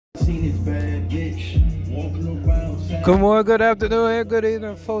Good morning, good afternoon, and good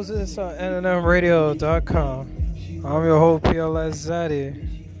evening, folks. It's on NNMradio.com. I'm your host, PLS Zaddy.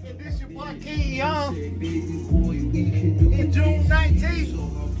 And this your boy King Young. In June 19th,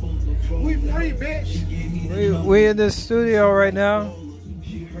 we free, bitch. We in the studio right now.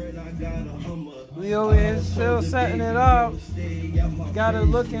 We over here still setting it up. Got it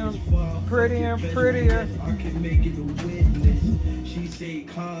looking prettier and prettier. She say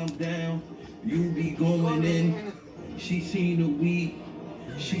calm down, you be going in. She seen the weed,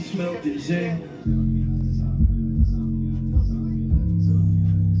 she smelled the zen.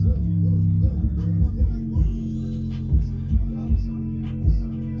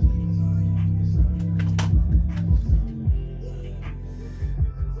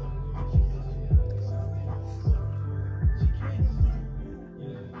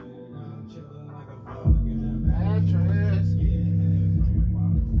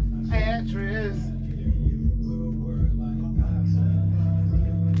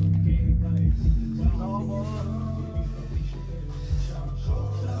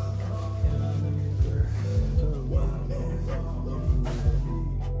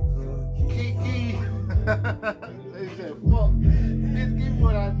 They said, fuck, bitch, give me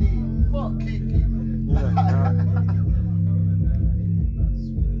what I need. Fuck Kiki.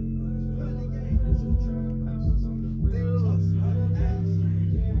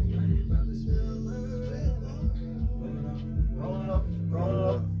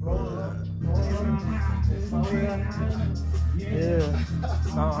 Yeah.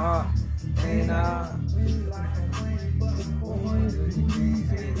 And I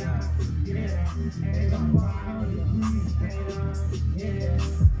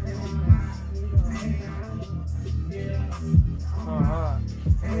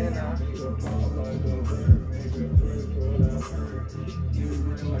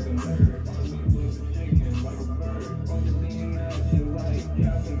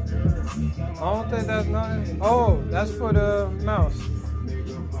don't think that's nothing. Oh, that's for the mouse.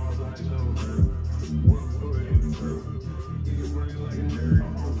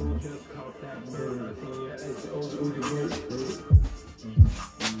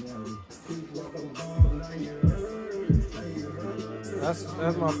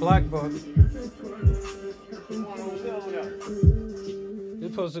 That's my black book. You're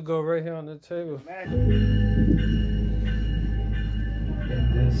supposed to go right here on the table.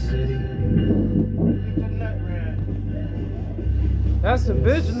 That's the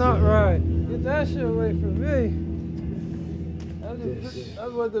bitch nut ride. Get that shit away from me.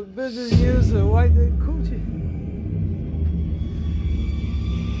 That's what the bitches use to wipe their coochie.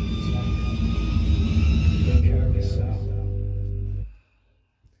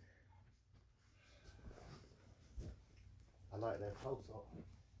 I like that close up.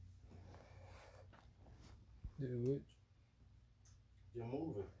 Dude, which? You're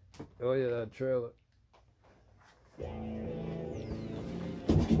moving. Oh yeah, that trailer.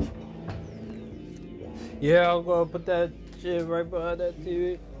 Yeah, I'm gonna put that shit right behind that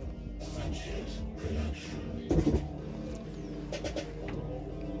TV.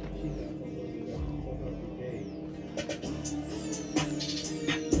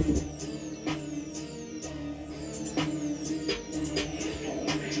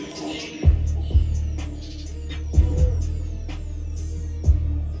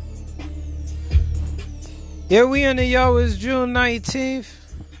 Yeah, we in the yo. It's June 19th.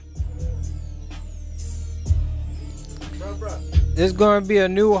 It's going to be a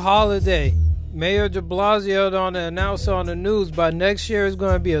new holiday. Mayor de Blasio on the announce on the news by next year it's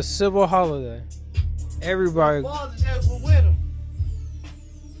going to be a civil holiday. Everybody. Father's Day was with him.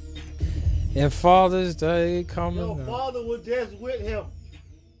 And Father's Day coming Your up. father was just with him.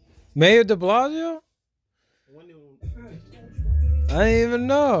 Mayor de Blasio? I didn't even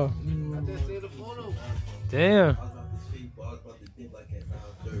know. I just said the photo. Damn.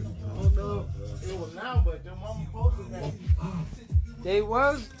 Oh no, it was now, but your mama posted that. They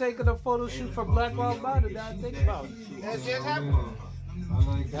was taking a photo shoot for Black Lives Matter. Now I think about it. That just happened.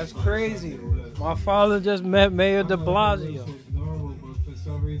 That's crazy. My father just met Mayor de Blasio.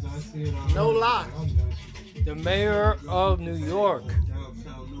 No lie. The mayor of New York.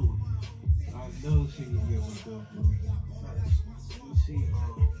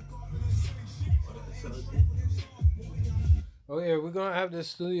 Oh yeah, we're gonna have the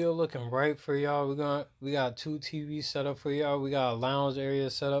studio looking right for y'all. We got 2 TVs set up for y'all. We got a lounge area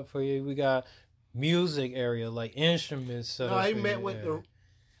set up for you. We got music area like instruments set up. No, he for met you. with the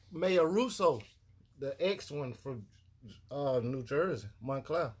Mayor Russo, the ex one from New Jersey,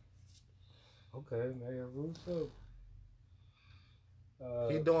 Montclair. Okay, Mayor Russo.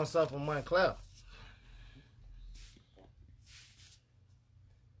 He doing stuff in Montclair.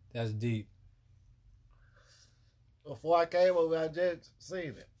 That's deep. Before I came over, I just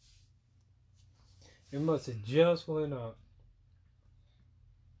seen it. It must have just went up.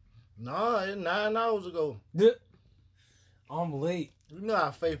 Nah, it's 9 hours ago. I'm late. You know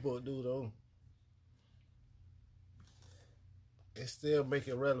how Facebook do though. It still make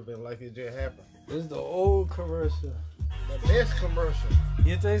it relevant like it just happened. It's the old commercial. The best commercial.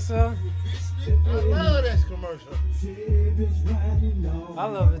 You think so? I love this commercial. I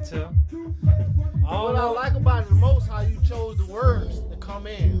love it too. What I like about it the most, how you chose the words to come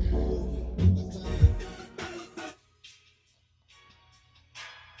in.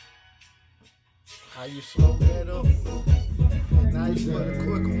 How you slow that up. Now you put a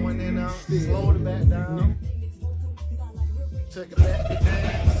quicker one in now. Slowed it back down. Took it back to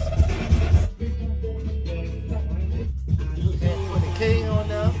dance. And put the king on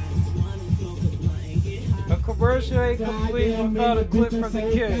there. A commercial ain't complete without a clip from the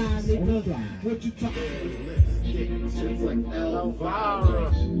kids.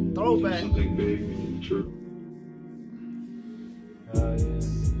 Viral. Throwback. Oh, yeah.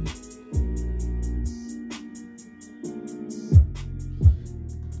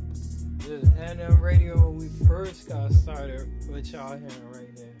 This NM Radio when we first got started with y'all hearing right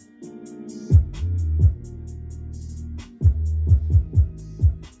here.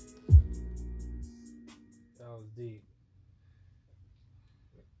 That was deep.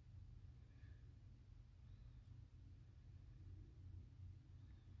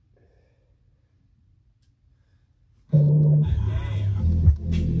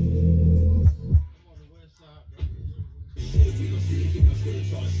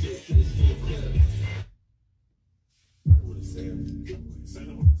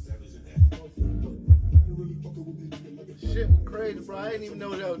 Shit was crazy, bro. I didn't even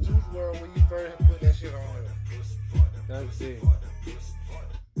know that was Juice WRLD when you first put that shit on there. That's it.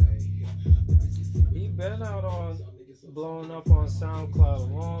 He been out on blowing up on SoundCloud a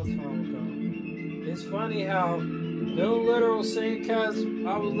long time ago. It's funny how them literal same cats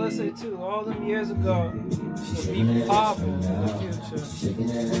I was listening to all them years ago will be popping in the future.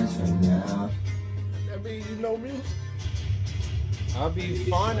 That means you know music. I'll be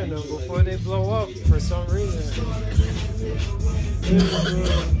finding them before they blow up for some reason.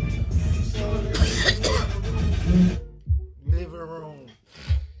 Living room.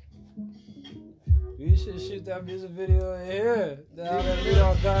 You should shoot that music video in here. Now that we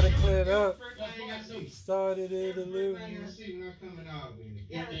all got it cleared up. Started in the living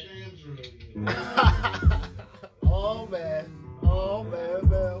room. Oh man. Oh man.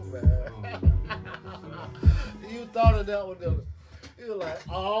 You thought of that one, though. You were like,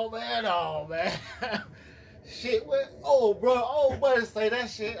 oh man. Shit, what? Oh, bro, oh, buddy, say that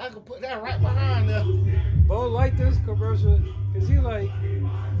shit. I can put that right behind there. Bo like this commercial because he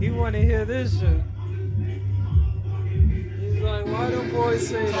want to hear this shit. He's like, why don't boys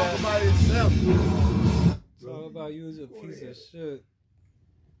say Talk that? about himself. It's all about you as a piece of shit.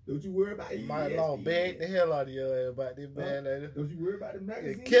 Don't you worry about it. My law begged the hell out of your ass about this man. Don't you worry about the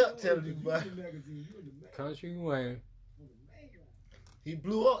magazine. They kept telling you about it. Country Wayne. He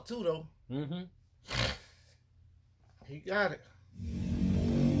blew up too, though. Mm-hmm. He got it.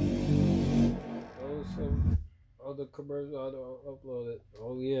 Oh, some other commercial I don't upload it.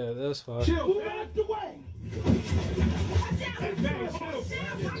 Oh yeah, that's fine. Chill out the way.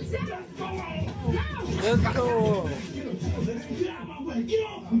 Let's go.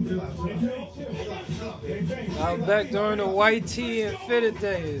 I'm back during the white tee and fitted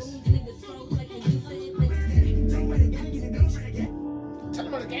days. Tell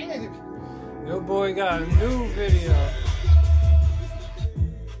him about the game. Your boy got a new video.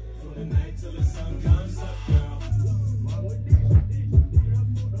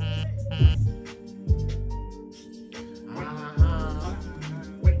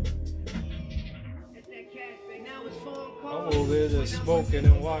 I'm over here just smoking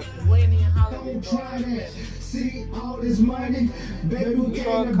and watching. Don't try that. See all this money, baby, we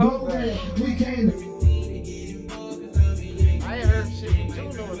can't go back. We can't. I ain't heard shit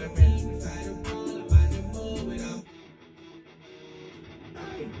from Juno in that man.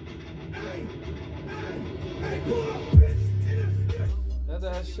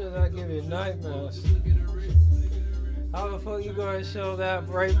 That shit that give you nightmares. How the fuck you gonna show that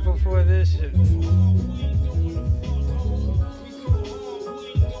right before this shit?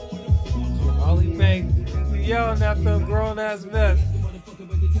 Ollie Bank yelling at the grown ass men.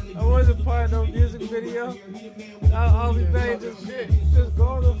 I wasn't part of no music video. Ollie Bank just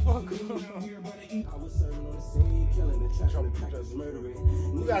go the fuck off.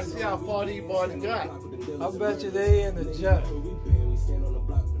 We gotta see how far these boys got. I bet you they in the jet.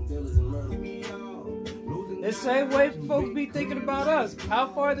 The same way folks be thinking about us. How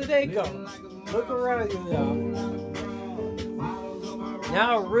far did they go? Look around you now.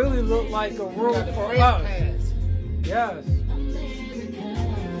 Now it really look like a room for us. Yes.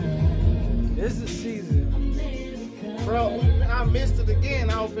 This is season. Bro, I missed it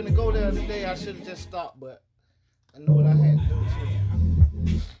again. I was finna go there today. I should have just stopped, but I knew what I had to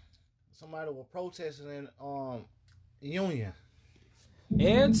do. Somebody was protesting in Union.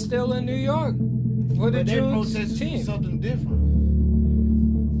 And still in New York for the But they June protested for 16th. something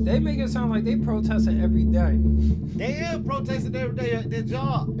different. They make it sound like they protesting every day. They is protesting every day at their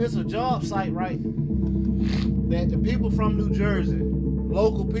job. It's a job site, right? That the people from New Jersey,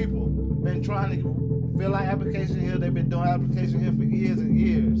 local people, been trying to fill out application here. They've been doing application here for years and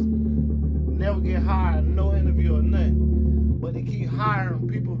years. Never get hired, no interview or nothing. But they keep hiring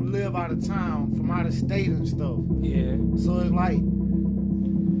people who live out of town, from out of state and stuff. Yeah. So it's like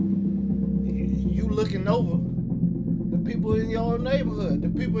you looking over the people in your neighborhood, the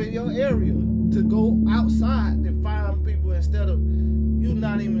people in your area, to go outside to find people instead of you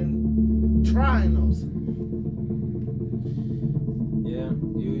not even trying those. Yeah,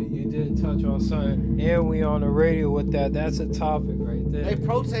 you did touch on something. And we on the radio with that. That's a topic right there. They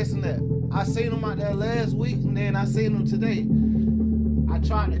protesting that. I seen them out there last week, and then I seen them today. I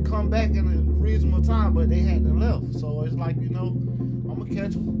tried to come back in a reasonable time, but they hadn't left. So it's like, I'm gonna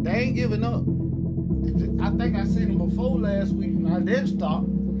catch them. They ain't giving up. I think I seen them before last week, and I didn't stop.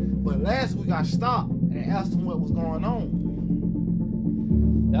 But last week I stopped and asked them what was going on.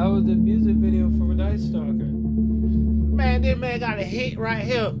 That was the music video for Night Stalker. Man, this man got a hit right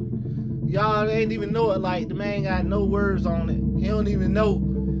here. Y'all ain't even know it. Like, the man got no words on it. He don't even know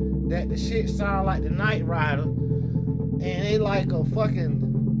that the shit sound like the Night Rider. And it like a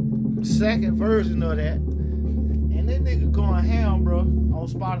fucking second version of that. And this nigga going ham, bro, on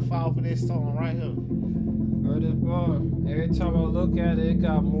Spotify for this song right here. Heard it, bro. Every time I look at it, it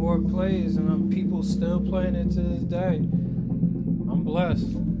got more plays, and people still playing it to this day. I'm blessed.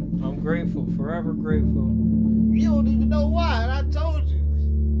 I'm grateful, forever grateful. You don't even know why, and I told you.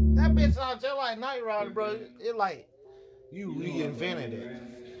 That bitch sounds just like Night Rider, bro. It like you reinvented it.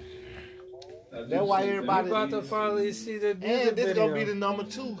 That's why everybody. You about to finally see the music And this video. gonna be the number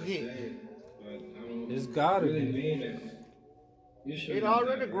 2 hit. It's gotta be. It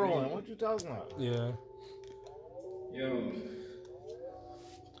already growing. What you talking about? Yeah. Yo,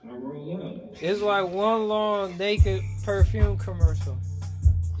 I roll up. It's like one long naked perfume commercial.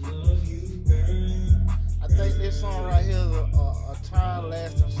 Love you, girl. I think this song right here is a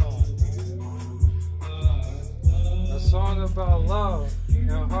time-lasting song. A song about love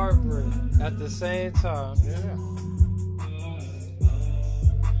and heartbreak at the same time. Yeah.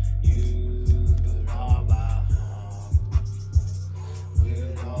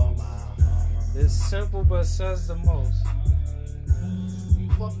 It's simple but says the most. You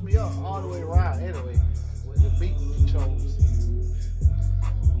fucked me up all the way around anyway with the beat you chose.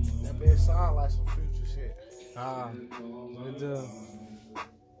 That bitch sound like some future shit. Ah, it do.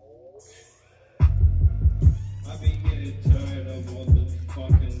 I be getting tired of all the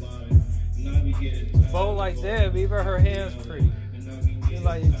fucking lines. And I be getting tired. Both like that, even her hands pretty. And I be getting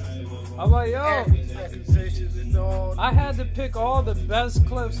Like, tired of all I'm like, yo, Accusations and all. I had to pick all the best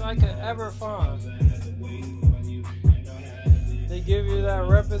clips I could ever find. They give you that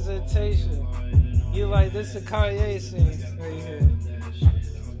representation. You like, this is a Kanye scene right here.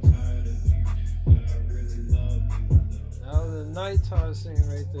 That was a nighttime scene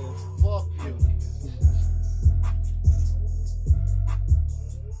right there. Fuck you.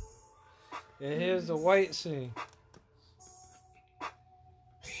 And here's the white scene.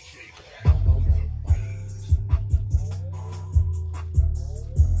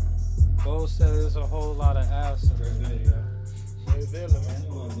 Bo said there's a whole lot of ass in this video. Hey, Villa, man. I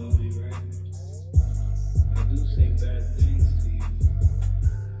love you, right? I do say bad things to you.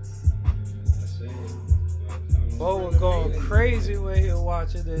 I say it. But Bo was going crazy when he was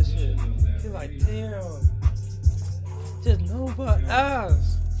watching this shit. He like, damn. Just no but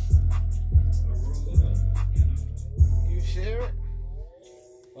ass. You share it?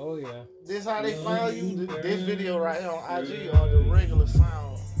 Oh yeah. This how they found you? This video right here on IG or the regular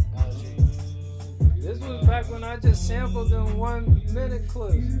sound IG? This was back when I just sampled them 1 minute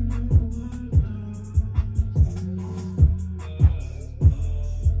clips.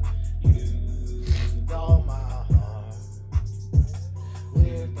 With all my heart.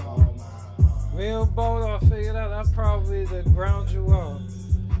 With all my heart. Me and Bo done figured out that probably the ground you out.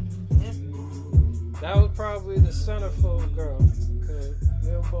 That was probably the centerfold girl. Cause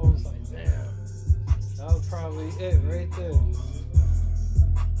me and Bo was like, damn. That was probably it right there.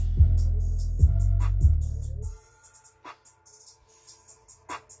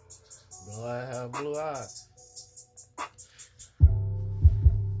 blue eyes.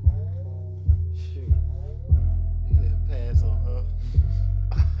 Shoot. You didn't pass on her.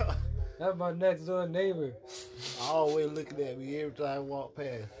 That's my next door neighbor. Always looking at me every time I walk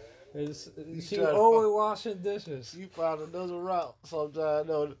past. She always washing dishes. You found another route sometimes,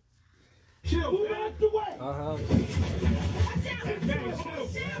 though. Chill, move out the way.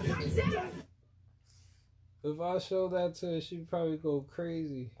 If I show that to her, she'd probably go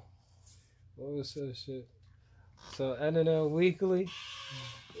crazy. What was that shit? So, NNL Weekly.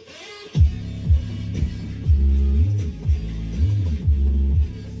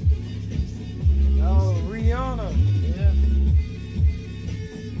 Oh, Rihanna. Yeah.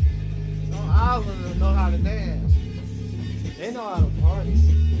 Some islanders know how to dance. They know how to party.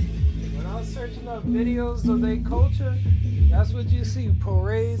 When I was searching up videos of their culture, that's what you see,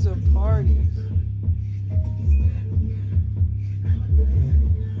 parades and parties.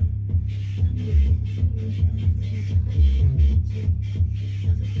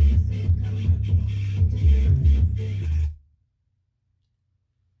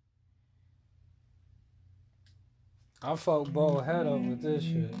 I fucked Bo head up with this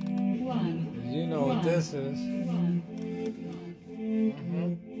shit. You know what this is.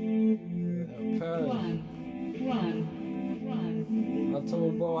 Paris. I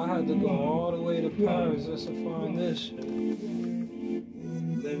told Bo I had to go all the way to Paris just to find this shit.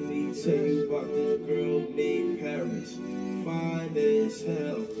 Let me tell you about this girl named Paris. Fine as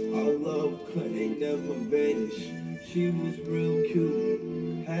hell. Our love couldn't never vanish. She was real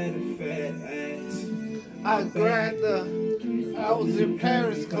cute. Had a fat ass. I grabbed her. I was in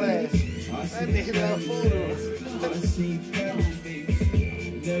Paris class. That nigga that photo. I seen Paris face.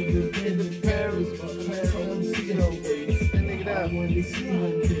 Never been to Paris, but Paris on That nigga that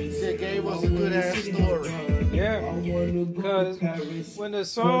shit gave us a good ass story. Yeah, because when the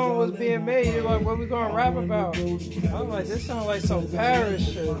song was being made, you're like, what we gonna rap about? I'm like, this sounds like some Paris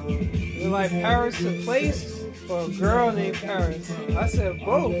shit. You're like, Paris the place for a girl named Paris. I said,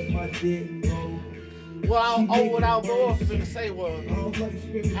 both. Well, what I was going to say was,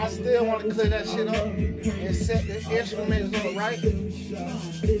 I still want to clear that shit up and set the instruments up right.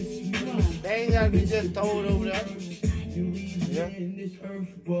 They ain't got to be just thrown over there. Yeah. In this earth,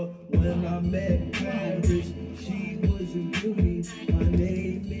 but when I met Paris, she wasn't beauty. My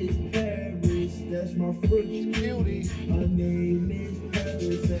name is Paris, that's my first Cutie. My name is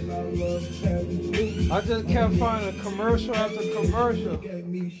Paris, and I love Paris. I just kept finding commercial after commercial. Look at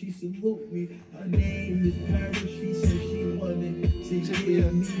me, she salute me. Her name is Paris. She said she wanted to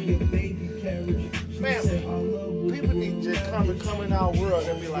give me a baby carriage. She Man, said, I love people need to just come in our world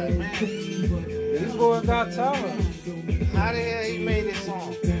and be like, man, These boys got talent. how the hell he made this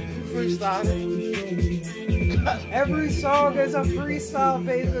song? Freestyle it. Every song is a freestyle,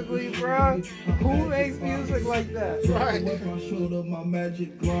 basically, bro. Who makes music like that? Right. I showed up my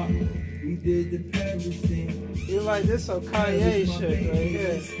magic block. We did the Paris thing. You're like, this some Kanye shit right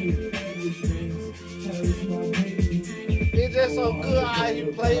here. It's just so good how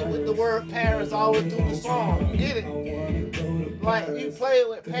you play with the word Paris all the way through the song. Get it? Like, you play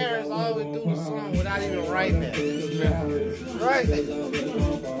with Paris all the way through the song without even writing it. Right?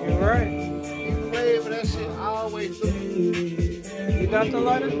 You're right. You play with that shit all the way through. You got the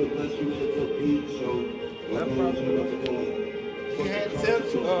lighter? You had to tell the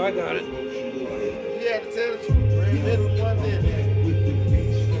truth. Oh, I got it. You had to tell the truth. Red Middle one there.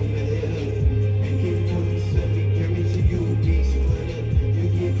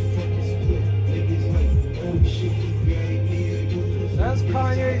 That's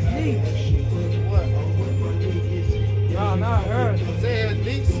Kanye's niece. What? No, not her. Say his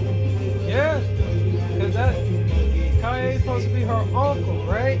niece? Yeah. Because that Kanye's supposed to be her uncle,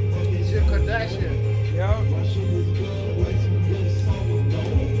 right? It's your Kardashian. Yeah.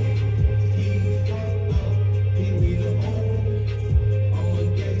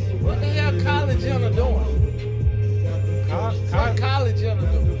 What the hell Kylie Jenner doing? What Kylie Jenner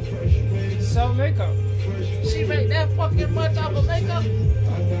doing? Sell makeup. She make that fucking much off of makeup?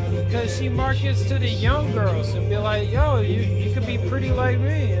 Because she markets to the young girls and be like, yo, you could be pretty like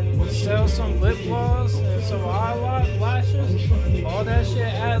me and sell some lip gloss and some eyelashes. All that shit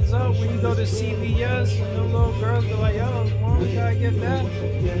adds up when you go to CVS and the little girls be like, yo, mom, can I get that?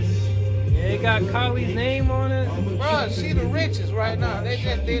 Yeah, it got Kylie's name on it. Bruh, she the richest right now. They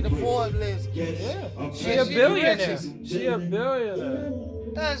just did the Forbes list. Yeah. She And a she the billionaire. richest. She a billionaire.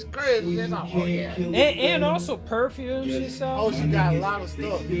 That's crazy. That's not, oh yeah. And also perfume she sells. Oh, she got a lot of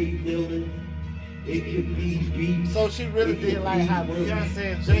stuff. It could be beat. So she really did like how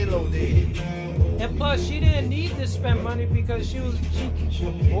Beyonce and J-Lo did. And plus, she didn't need to spend money because she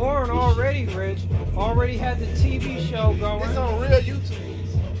born already rich, already had the TV show going. It's on real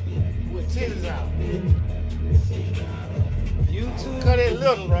YouTube with titties out. YouTube. Cut it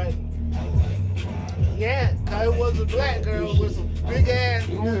little, right? Yeah, cause it was a black girl with some big ass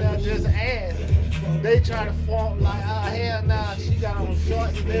on there, just ass. They try to form like, oh hell nah, she got on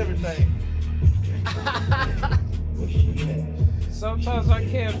shorts and everything. Sometimes I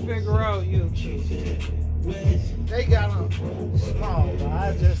can't figure out YouTube. They got them small, but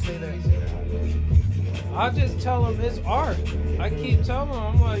I just say that. I just tell them it's art. I keep telling them,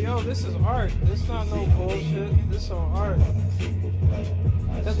 I'm like, yo, this is art. This not no bullshit. This is art.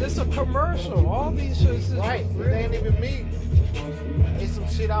 Cause this a commercial. All these shits is Right, it real. ain't even me. It's some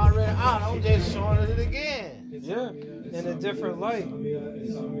shit already out. I'm just showing it again. Yeah, in a different light.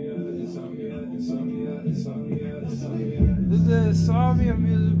 This is the Insomnia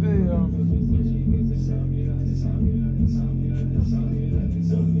music video.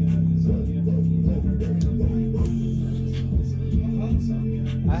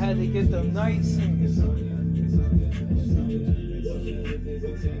 I had to get them night singers.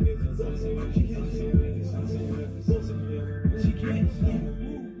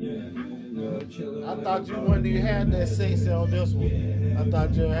 I thought you wouldn't even have that sexy on this one. I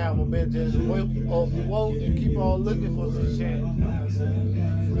thought you'd have a bit just wait and keep on looking for some shit.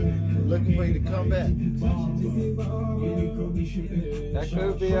 Looking for you to come back. That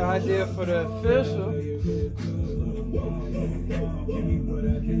could be an idea for the official.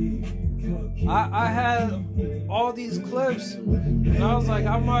 I had all these clips, and I was like,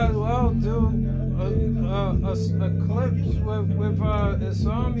 I might as well do a clips with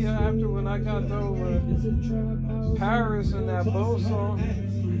Insomnia after when I got done with Paris and that Bo song.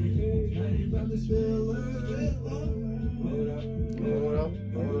 Roll it up,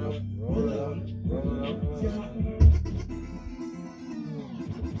 roll it up, roll it up, roll it up.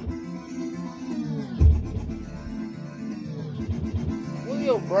 Where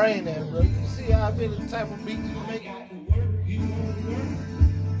your brain at, bro? You see how I been the type of beats you make?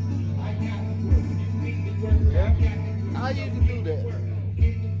 Yeah. How you can do that?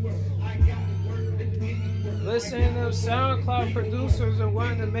 Listening to SoundCloud producers and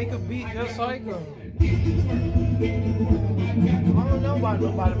wanting to make a beat just like them. I don't know about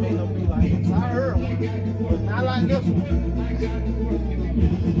nobody made no beat like this. I heard one, but not like this one.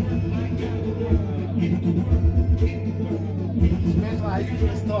 Especially how you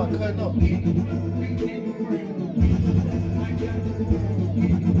finna start cutting up.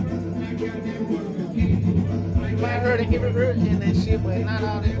 You might heard it every word in that shit, but not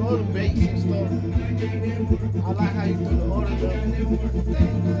all the other bass and stuff. I like how you do the other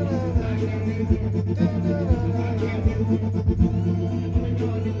stuff.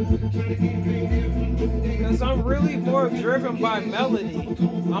 Because I'm really more driven by melody.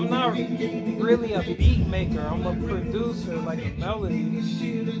 I'm not really a beat maker. I'm a producer, like a melody.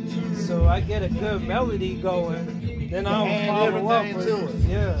 So I get a good melody going, then I'll follow up with it.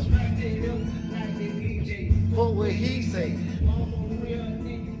 Yeah. What would he say?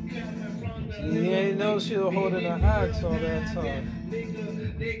 He ain't know she was holding her axe all that time.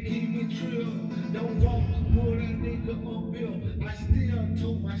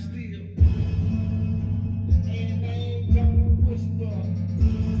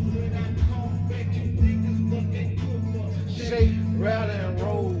 Shake, rattle, and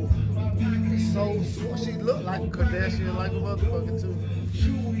roll. So she looked like a Kardashian, like a motherfucker too.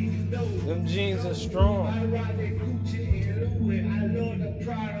 Them jeans are strong.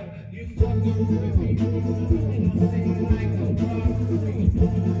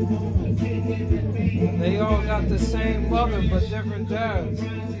 They all got the same mother but different dads.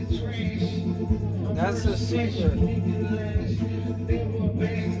 That's the secret.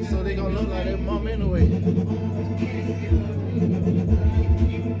 So they gonna look like their mom anyway.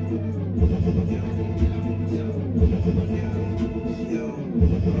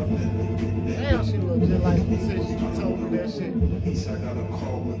 Damn, she looked just like she said she told me that shit.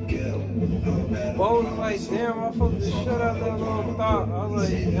 Both like, damn, I fucked the shit out that little thought. I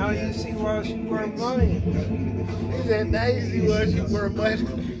was like, now you see why she worth money. He said, now you see why she worth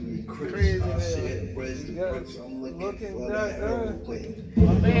money. Crazy man. Looking that good.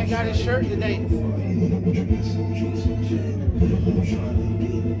 My man got his shirt today.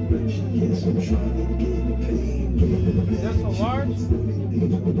 That's a large?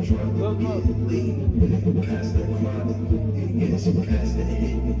 Look.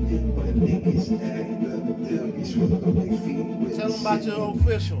 Tell them about your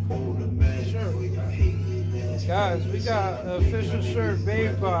official shirt. Guys, we got an official shirt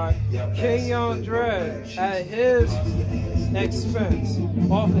made by King Young Dread at his expense,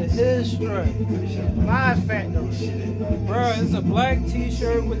 off of his strength. Live Factory. Bruh, it's a black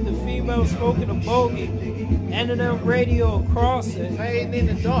t-shirt with the female smoking a bogey, N&M radio across it. Fading in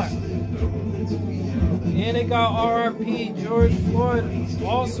the dark. And it got RIP George Floyd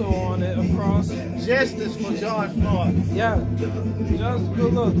also on it across it. Justice for George Floyd. Yeah, just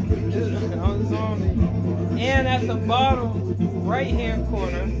good look. It's on me. And at the bottom right-hand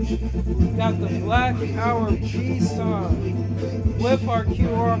corner, got the Black Power peace sign with our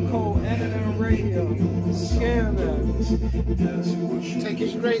QR code N&M radio. Scan that. Take it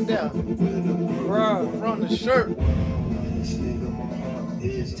straight down. Bruh, From the shirt.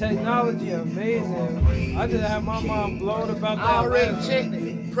 technology amazing. I just had my mind blown about that. I already last checked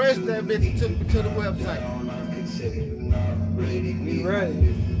it. Pressed that bitch and took me to the website. We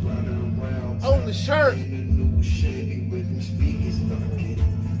ready. On the shirt.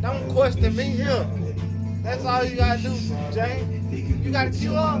 Don't question me here. That's all you gotta do, James. You got a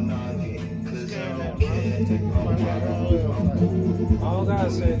QR? I don't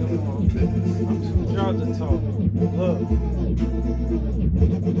gotta say no more. I'm too drunk to talk. Look.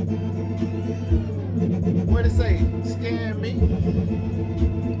 What it say? Scan me?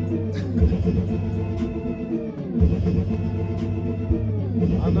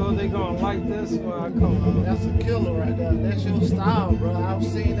 I know they gonna like this when I come out. That's a killer right there. That's your style, bro. I've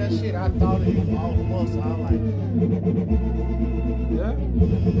seen that shit. I thought of you all months. I was like, Yeah?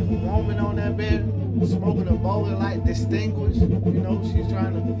 woman on that bed, smoking a bowl like distinguished. You know, she's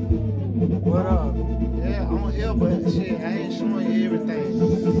trying to, What up? yeah, on here, but shit, I ain't showing you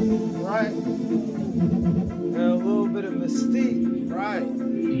everything. Right? Got a little bit of mystique. Right.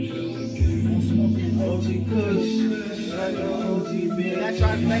 And I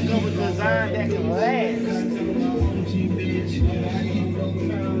try to think of a design that can last.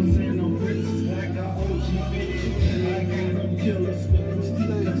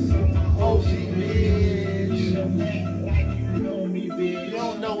 OG bitch. You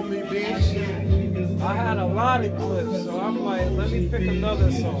don't know me, bitch. I had a lot of clips, so I'm like, let me pick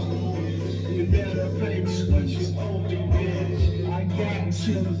another song.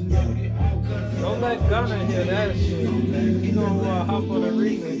 Don't let Gunna hear that shit. You gonna hop on a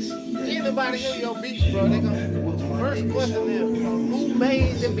remix. Anybody hear your beats, bro? They gonna first question is who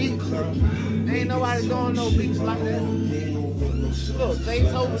made the beats, bro? Ain't nobody doing no beats like that. Look,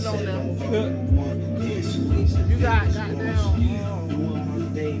 Beethoven on them. You got goddamn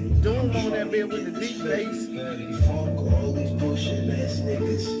Doom on that bit with the deep bass.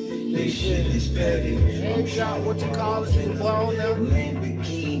 And you got what you call it, the boy on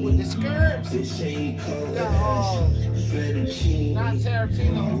them with the skirts. You got not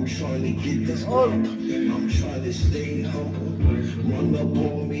Tarantino.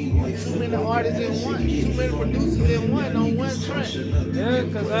 Too many artists in one, too many producers in one on one track. Yeah,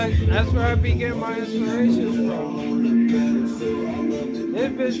 cause that's where I be getting my inspirations from.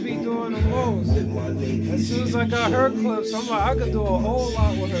 This bitch be doing the most. As soon as I got her clips, I'm like, I could do a whole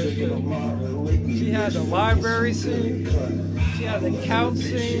lot with her shit. She had the library scene. She had the couch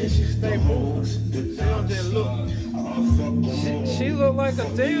scene. She stay moving. She don't just look. She looked like a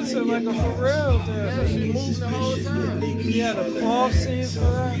dancer, like a for real Yeah, dancer. she moved the whole time. She had a cloth scene for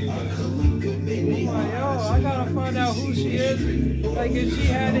that. I'm like, yo, I gotta find out who she is. Like, if she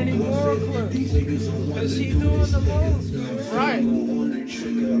had any more clips. Cause she doing the most, man. Right.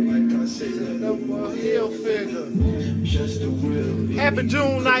 Hill figure. Happy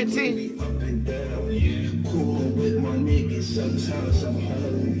June 19th.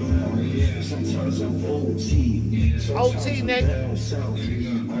 OT, nigga.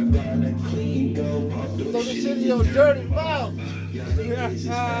 Throw this shit in your dirty mouth. Y'all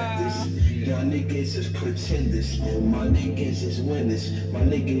niggas is pretenders. My niggas is winners. My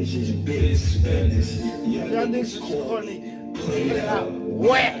niggas is big spenders. Y'all niggas is corny. Play it out.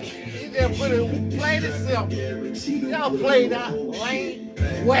 Whack. You just put it plain and simple. Y'all played out lame.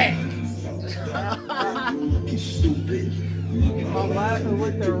 Whack. Stupid. I'm laughing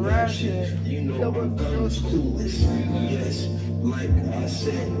with the rap shit. You know I'm clueless. Yes, like I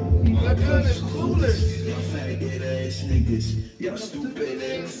said. That gun is clueless. Y'all faggot ass niggas. Y'all stupid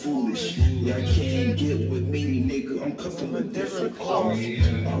and foolish. Y'all can't get with me, nigga. I'm cut from a different cloth.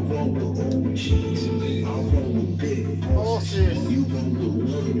 I roll with OGs. I roll with big bosses. You roll with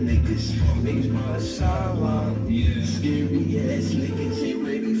little niggas. Paris. Makes my sideline. Scary ass niggas ain't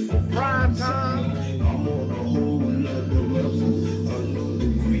ready for Prime time. I'm on a whole nother level. A new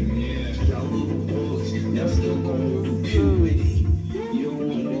degree. Y'all little boys, y'all still gon' do puberty. You don't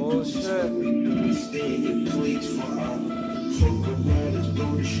wanna do shit. Understand your place for fuck around and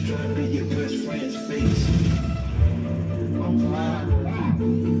throw the strap in your best friend's face.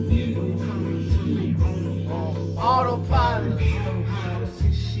 Autopilot.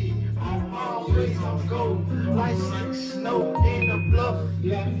 I'm always on go. Like snow in the bluff.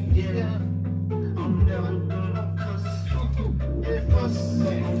 Yeah. I'm never gonna cuss. If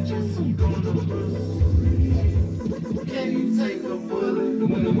I'm just gonna bust. Can you take a bullet?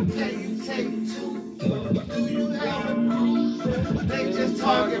 Can you take two? Do you have a crew? They just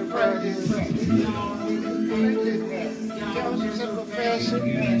target practice. Y'all just a fashion.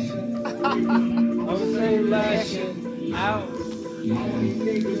 I would say lashing out. All these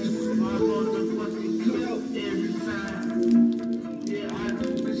niggas, my motherfucking club every time. Yeah, I do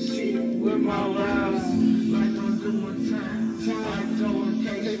the shit with my rhymes. Like I'm doing time. I don't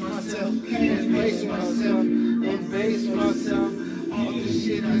case myself, and base myself, and base myself. All the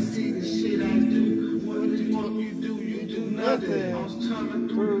shit I see, the shit I do. What the fuck you do? You do nothing. I was trying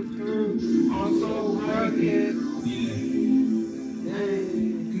to through. I'm so rugged.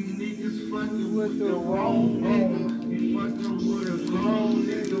 These niggas fucking with the wrong nigga. You fucking with a grown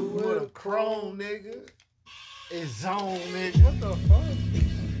nigga, with a chrome nigga. It's zone nigga. What the fuck?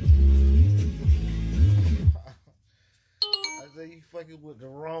 I say you fucking with the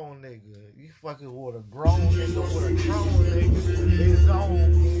wrong nigga. You fucking with a grown nigga with a chrome nigga. It's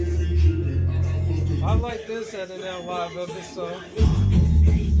zone. I like this at an live episode.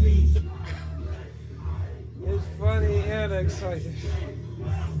 It's funny and exciting.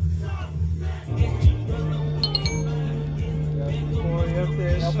 Boy up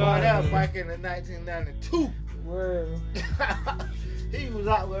there Now, boy, shining. that was back in the 1992. Where? He was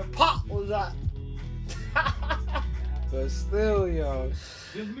out where Pop was out. But still, yo.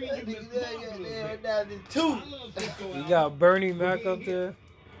 That nigga there, 92. You got Bernie Mac up there.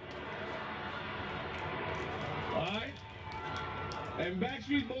 Alright? And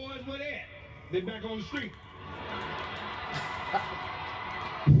Backstreet Boys, where they at? They back on the street.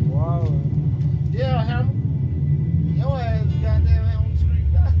 Wow. Yeah, Hammer. Your ass goddamn on the street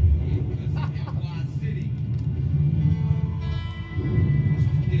now.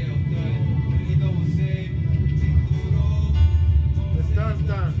 The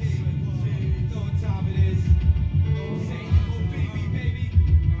dun.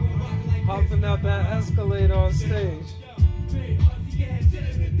 Hopping up that escalator on stage.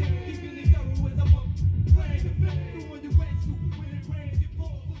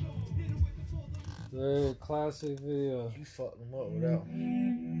 Very classic video. You fucked them up with that one.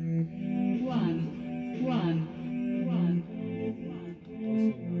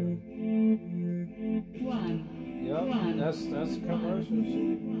 Yep, that's commercials.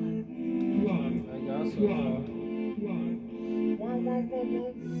 I got some.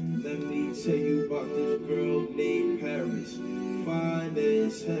 Let me tell you about this girl named Paris. Fine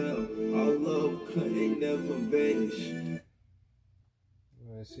as hell. Our love couldn't never vanish.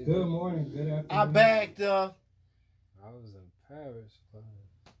 Good morning, good afternoon. I backed up. I was in Paris.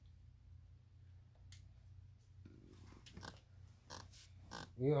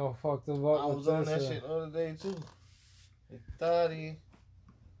 You all fucked them up. I was on that shit the other day too. It's 30.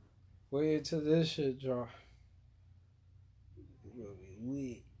 Wait till this shit drop. It will be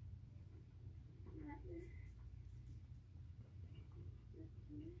weak.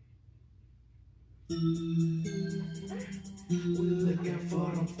 We looking for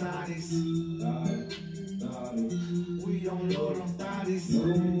them thotties. We don't know them thotties.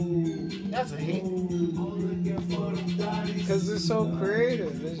 That's a hit. Looking for them thotties. Because it's so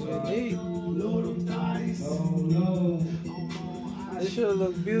creative. It's unique. Know them thotties. Oh no. It should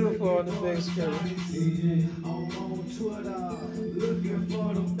look beautiful on the big screen. I'm on Twitter. Looking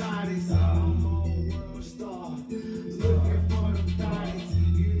for them thotties. I'm on World Star. Looking for them thotties.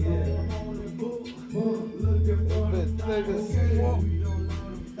 You know I'm on the book. Looking for them thotties. We don't know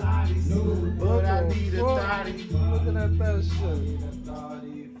them thotties. But I need a thotty. Looking at that shit.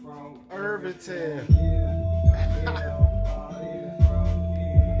 Irvington.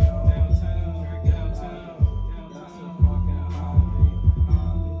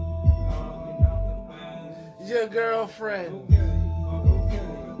 Your girlfriend.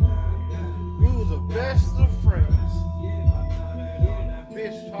 We was the best of friends.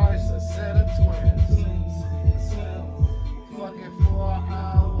 Bitch twice a set of twins. Fucking for an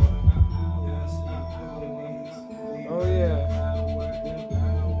hour. Oh yeah.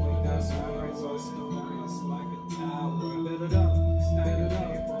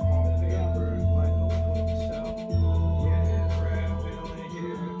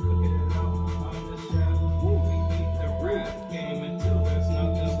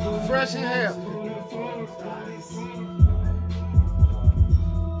 fresh in hell.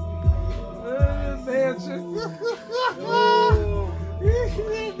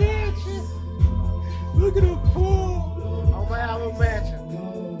 Look at the pool. On my album mansion.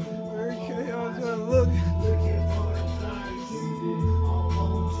 Okay, I was gonna look.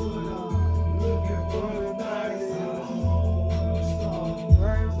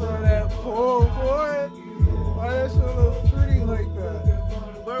 Right in front of that pool, boy. Why that shit look pretty like that?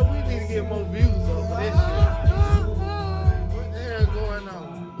 Bro, we need to get more views on this shit. What the hell going on?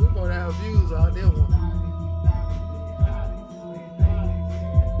 We're gonna have views on this one.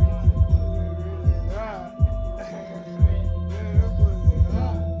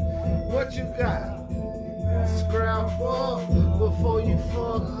 What you got? Scrap up before you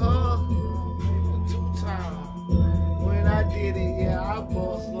fuck her. 2 times. When I did it, yeah, I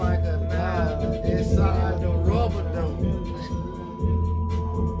bust like a knife inside the rubber dome.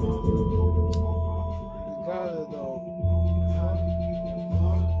 Got it though.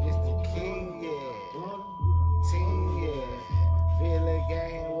 It's the king, yeah. Team, yeah. Feeling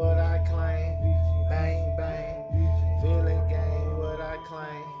gain what I claim. Bang, bang. Feeling gain what I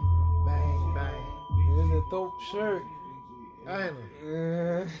claim. Bang, bang. In the dope shirt. Ain't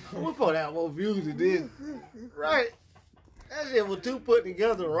it? I'm gonna put out more views than this. Right. That shit was 2 put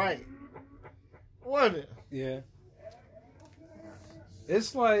together right. Wasn't it? Yeah.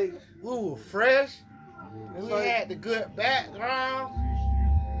 It's like We were fresh. it's We like had the good background.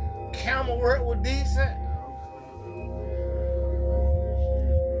 Camera work was decent.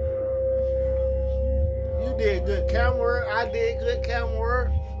 You did good camera work. I did good camera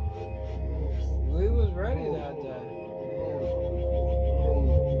work. we was ready that day.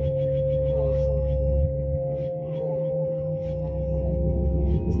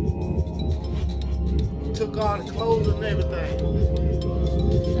 Took all the clothes and everything.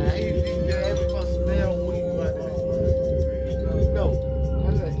 Now he did every fucking damn week like that. No. I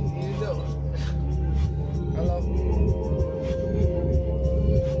said, you know. Hello?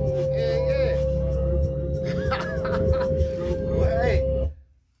 Yeah. Well, hey.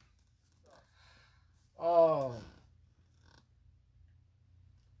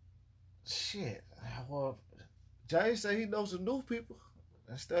 Shit. Well, James said he knows some new people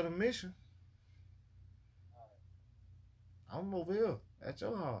instead of Mission. I'm over here at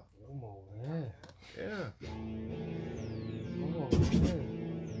your house. I'm over there. Yeah. I'm over there.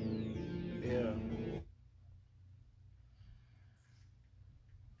 Yeah.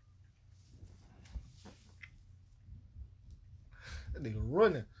 That nigga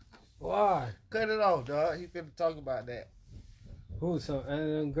running. Why? Cut it off, dog. He finna talk about that. Who? Some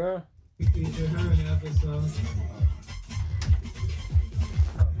Indian girl? Feature her in the episode.